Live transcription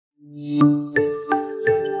Hi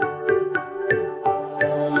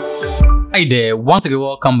there, once again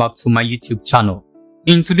welcome back to my YouTube channel.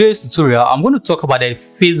 In today's tutorial, I'm going to talk about the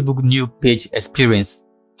Facebook new page experience,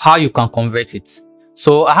 how you can convert it.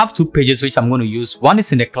 So I have two pages which I'm going to use. One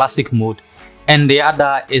is in the classic mode and the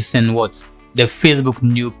other is in what? The Facebook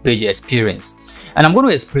new page experience. And I'm going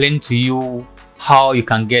to explain to you how you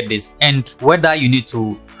can get this and whether you need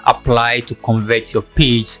to apply to convert your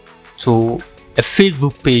page to a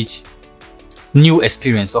Facebook page new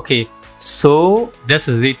experience. Okay, so this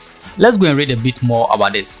is it. Let's go and read a bit more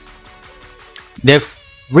about this. The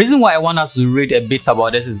reason why I want us to read a bit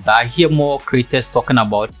about this is that I hear more creators talking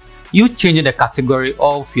about you changing the category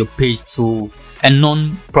of your page to a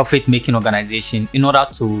non-profit making organization in order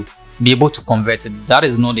to be able to convert it. That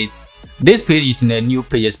is not it. This page is in a new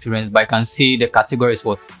page experience, but I can see the category is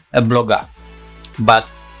what? A blogger.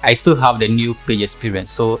 But I still have the new page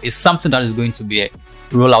experience. So it's something that is going to be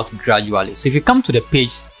roll out gradually. So if you come to the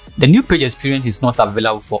page, the new page experience is not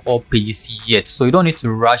available for all pages yet, so you don't need to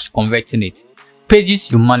rush converting it.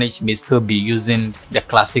 Pages you manage may still be using the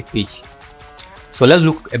classic page. So let's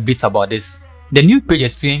look a bit about this. The new page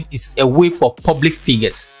experience is a way for public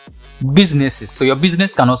figures, businesses. So your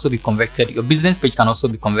business can also be converted. Your business page can also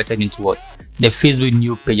be converted into what? The Facebook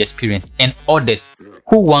new page experience, and others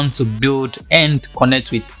who want to build and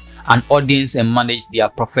connect with an audience and manage their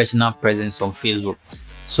professional presence on Facebook.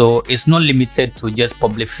 So it's not limited to just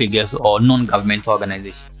public figures or non-governmental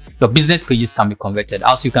organizations. Your business pages can be converted.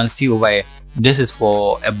 As you can see over here, this is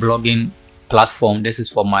for a blogging platform. This is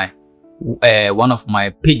for my one of my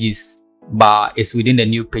pages, but it's within the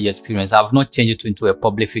new page experience. I have not changed it into a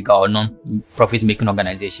public figure or non-profit making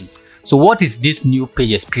organization. So what is this new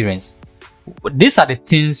page experience? These are the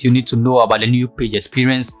things you need to know about the new page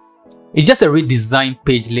experience. It's just a redesigned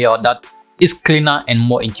page layout that is cleaner and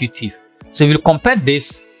more intuitive. So if you compare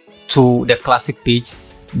this to the classic page,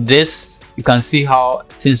 this you can see how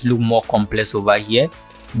things look more complex over here.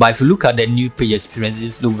 But if you look at the new page experience,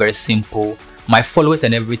 this looks very simple. My followers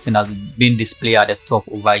and everything has been displayed at the top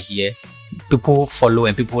over here. People follow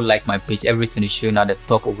and people like my page, everything is showing at the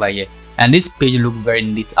top over here. And this page looks very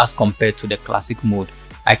neat as compared to the classic mode.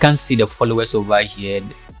 I can see the followers over here.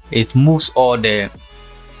 It moves all the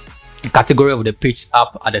category of the page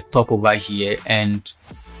up at the top over here, and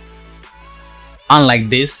unlike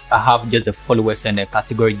this, I have just the followers and the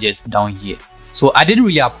category just down here. So I didn't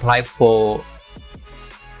really apply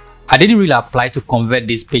to convert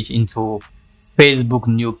this page into Facebook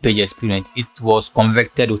new page experience. It was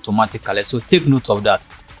converted automatically. So take note of that.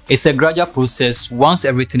 It's a gradual process. Once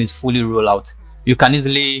everything is fully rolled out, you can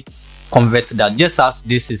easily convert that. Just as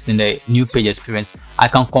this is in the new page experience, I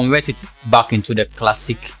can convert it back into the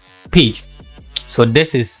classic page. So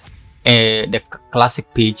this is the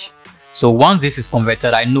classic page. So once this is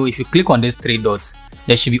converted, I know if you click on these three dots,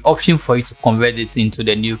 there should be option for you to convert this into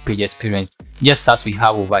the new page experience, just as we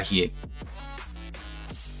have over here.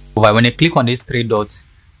 When you click on these three dots,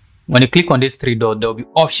 there will be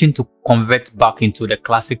option to convert back into the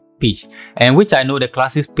classic page, and which I know the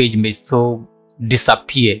classic page may still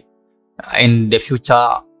disappear in the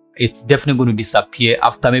future. It's definitely going to disappear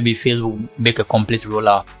after maybe Facebook make a complete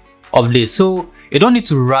rollout of this. So you don't need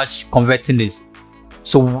to rush converting this.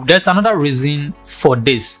 So there's another reason for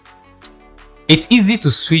this. It's easy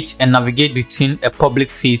to switch and navigate between a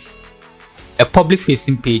public facing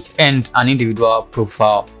page and an individual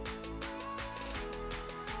profile.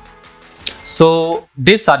 So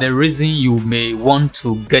these are the reasons you may want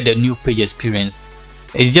to get the new page experience.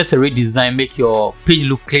 It's just a redesign, make your page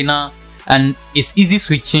look cleaner, and it's easy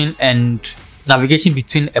switching and navigation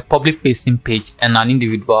between a public facing page and an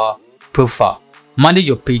individual profile. Manage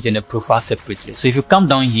your page and the profile separately. So if you come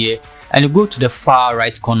down here and you go to the far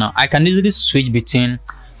right corner, I can easily switch between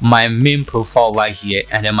my main profile over here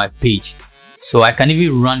and then my page. So I can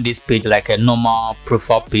even run this page like a normal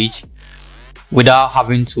profile page without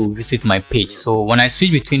having to visit my page. So when I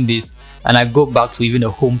switch between this and I go back to even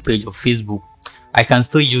the home page of Facebook, I can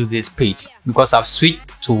still use this page because I've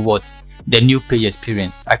switched to what? The new page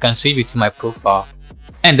experience. I can switch between my profile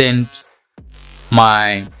and then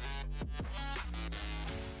my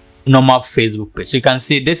normal Facebook page. So you can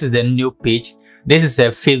see this is the new page. This is a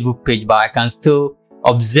Facebook page, but I can still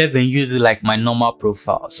observe and use it like my normal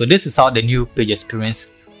profile. So this is how the new page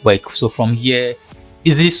experience works. So from here,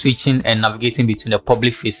 easily switching and navigating between a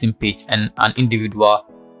public facing page and an individual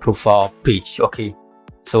profile page. Okay,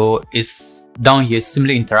 so it's down here,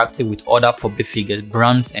 similarly interactive with other public figures,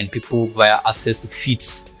 brands, and people via access to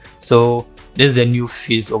feeds. So this is the new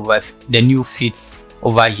feeds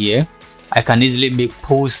over here. I can easily make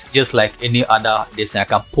posts just like any other. I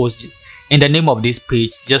can post in the name of this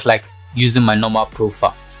page, just like using my normal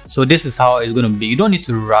profile. So this is how it's going to be. You don't need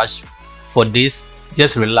to rush for this.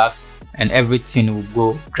 Just relax and everything will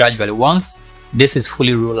go gradually. Once this is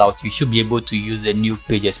fully rolled out, you should be able to use the new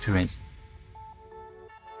page experience.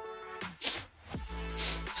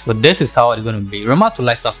 So this is how it's going to be. Remember to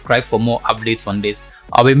like, subscribe for more updates on this.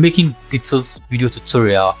 I'll be making detailed video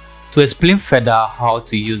tutorial to explain further how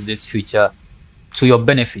to use this feature to your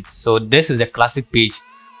benefit. So this is the classic page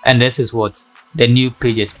and this is what the new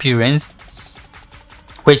page experience,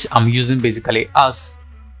 which I'm using basically as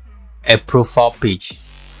a profile page.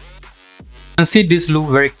 You can see this look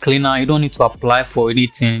very cleaner. You don't need to apply for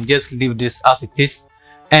anything, just leave this as it is.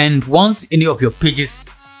 And once any of your pages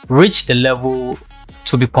reach the level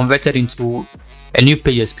to be converted into a new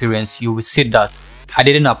page experience, you will see that I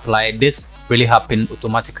didn't apply. This really happened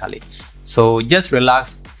automatically. So just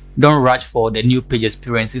relax, don't rush for the new page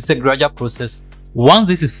experience. It's a gradual process. Once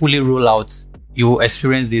this is fully rolled out, you will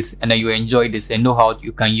experience this and then you enjoy this and know how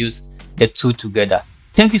you can use the two together.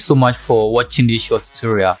 Thank you so much for watching this short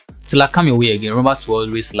tutorial. Till I come your way again, remember to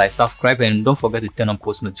always like, subscribe, and don't forget to turn on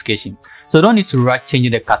post notification. So don't need to rush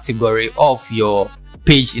changing the category of your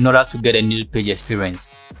page in order to get a new page experience.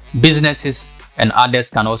 Businesses and others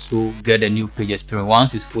can also get a new page experience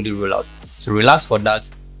once it's fully rolled out. So relax for that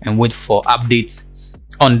and wait for updates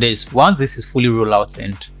on this. Once this is fully rolled out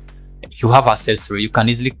and you have access to it, you can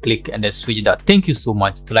easily click and then switch that. Thank you so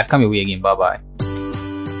much. Till I come your way again. Bye bye.